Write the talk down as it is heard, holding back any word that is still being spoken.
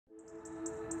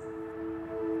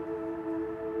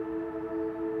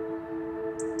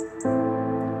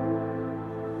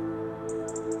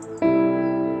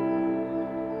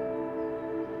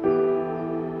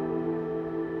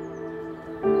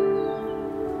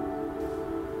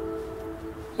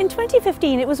In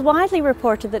 2015, it was widely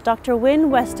reported that Dr.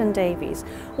 Wynne Weston-Davies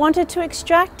wanted to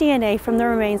extract DNA from the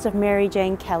remains of Mary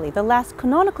Jane Kelly, the last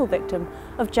canonical victim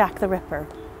of Jack the Ripper.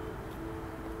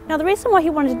 Now, the reason why he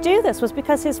wanted to do this was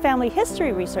because his family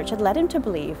history research had led him to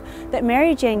believe that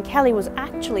Mary Jane Kelly was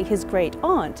actually his great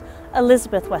aunt,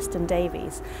 Elizabeth Weston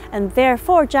Davies, and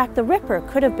therefore Jack the Ripper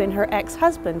could have been her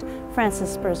ex-husband,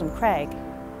 Francis Spurzheim Craig.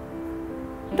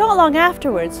 Not long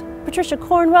afterwards, Patricia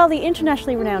Cornwell, the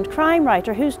internationally renowned crime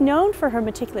writer who's known for her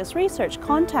meticulous research,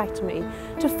 contacted me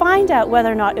to find out whether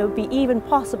or not it would be even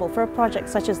possible for a project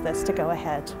such as this to go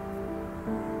ahead.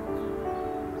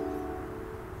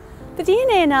 The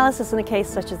DNA analysis in a case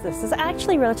such as this is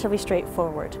actually relatively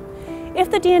straightforward.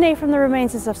 If the DNA from the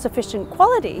remains is of sufficient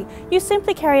quality, you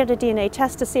simply carry out a DNA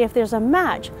test to see if there's a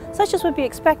match, such as would be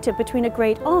expected between a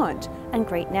great aunt and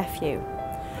great nephew.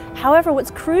 However,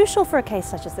 what's crucial for a case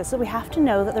such as this is that we have to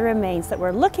know that the remains that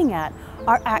we're looking at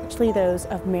are actually those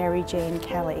of Mary Jane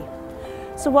Kelly.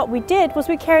 So what we did was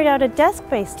we carried out a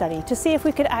desk-based study to see if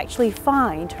we could actually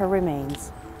find her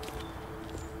remains.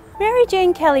 Mary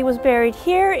Jane Kelly was buried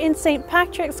here in St.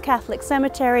 Patrick's Catholic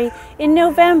Cemetery in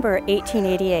November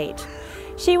 1888.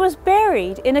 She was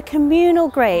buried in a communal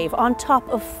grave on top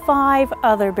of 5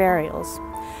 other burials.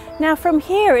 Now from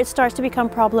here it starts to become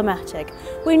problematic.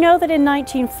 We know that in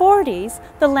 1940s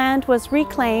the land was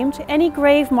reclaimed, any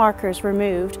grave markers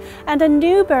removed, and a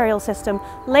new burial system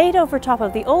laid over top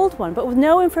of the old one, but with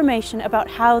no information about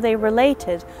how they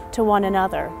related to one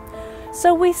another.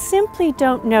 So we simply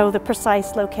don't know the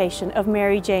precise location of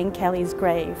Mary Jane Kelly's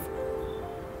grave.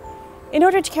 In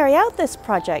order to carry out this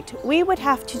project, we would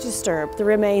have to disturb the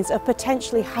remains of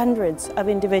potentially hundreds of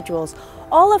individuals,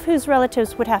 all of whose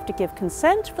relatives would have to give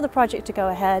consent for the project to go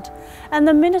ahead, and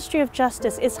the Ministry of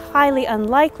Justice is highly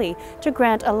unlikely to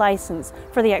grant a license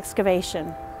for the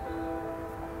excavation.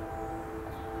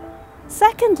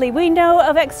 Secondly, we know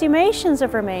of exhumations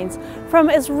of remains from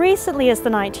as recently as the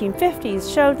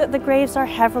 1950s showed that the graves are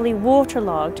heavily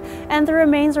waterlogged and the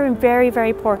remains are in very,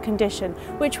 very poor condition,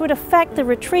 which would affect the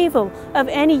retrieval of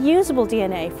any usable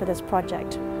DNA for this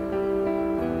project.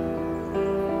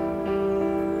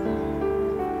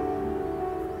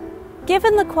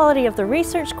 Given the quality of the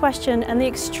research question and the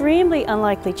extremely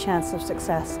unlikely chance of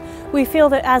success, we feel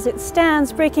that as it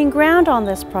stands, breaking ground on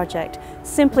this project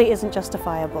simply isn't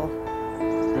justifiable.